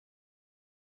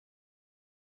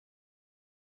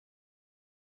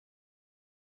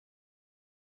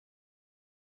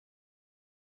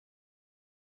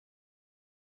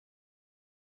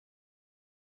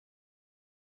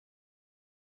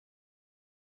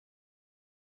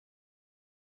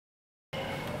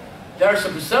there are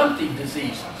some presumptive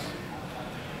diseases.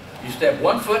 You step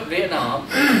 1 foot in Vietnam.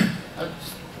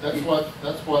 That's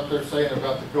what they're saying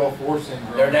about the Gulf War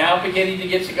syndrome. They're now beginning to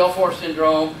get the Gulf War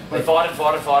syndrome. They fought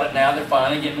it. Now they're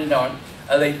finally getting it on.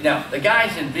 Now, the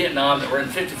guys in Vietnam that were in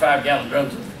 55-gallon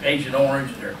drums of Agent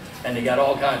Orange, and they got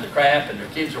all kinds of crap, and their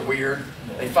kids are weird,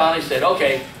 they finally said,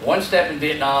 okay, 1 step in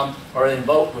Vietnam, or in a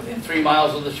boat within 3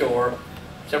 miles of the shore,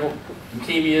 several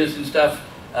leukemias and stuff,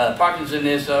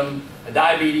 Parkinsonism,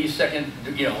 diabetes, second,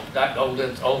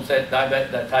 old set,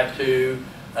 diabetes type 2,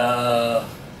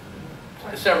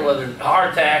 several other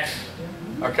heart attacks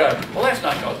are covered. Well, that's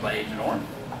not caused by Agent Orange.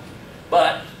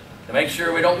 But to make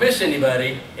sure we don't miss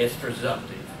anybody, it's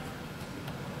presumptive.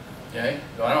 Okay?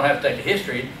 So I don't have to take a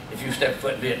history if you step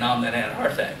foot in Vietnam and had a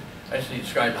heart attack. I just need to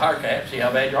describe the heart attack, see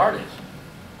how bad your heart is.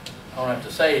 I don't have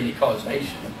to say any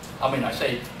causation. I mean, I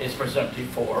say it's presumptive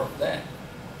for that.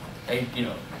 Hey,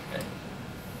 okay.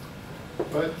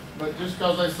 But just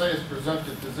because they say it's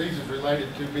presumptive disease is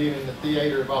related to being in the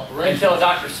theater of operations, until a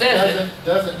doctor says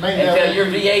doesn't mean until your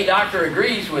VA doctor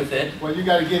agrees with it. Well, you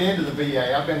got to get into the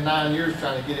VA. I've been 9 years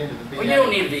trying to get into the VA. Well, you don't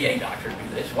need a VA doctor to do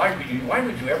this. Why would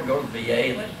you ever go to the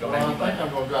VA unless you don't have anybody? I think I'm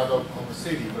going to drive to Oklahoma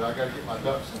City, but I got to get my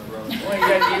ducks in a row.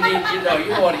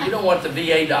 Well, you don't want the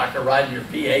VA doctor writing your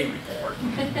VA report.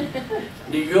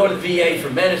 You go to the VA for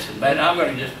medicine, man. I'm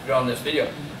going to just go on this video.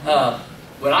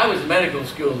 When I was in medical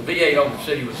school, the VA in Oklahoma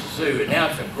City was a zoo, and now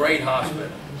it's a great hospital.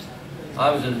 I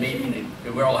was in a meeting,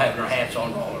 and we're all having our hats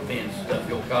on, all our pins and stuff,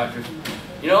 the old codgers.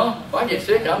 You know, if I get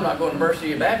sick, I'm not going to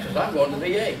Mercy Baptist, I'm going to the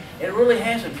VA. And it really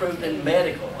has improved in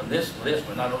medical, and this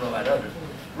one, I don't know about others,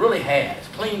 it really has.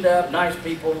 Cleaned up, nice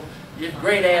people,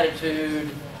 great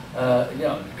attitude,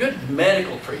 good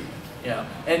medical treatment.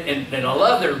 And I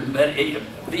love their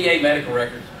VA medical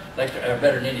records. They're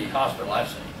better than any hospital I've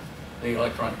seen. The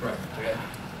electronic records, okay?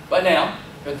 But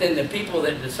then the people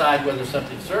that decide whether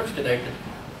something's service connected,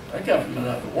 they come from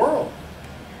another world.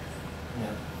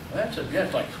 Yeah. That's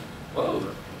like,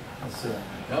 whoa. That's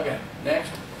okay,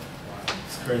 next.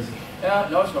 It's crazy. Yeah,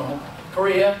 no, it's normal.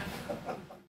 Korea,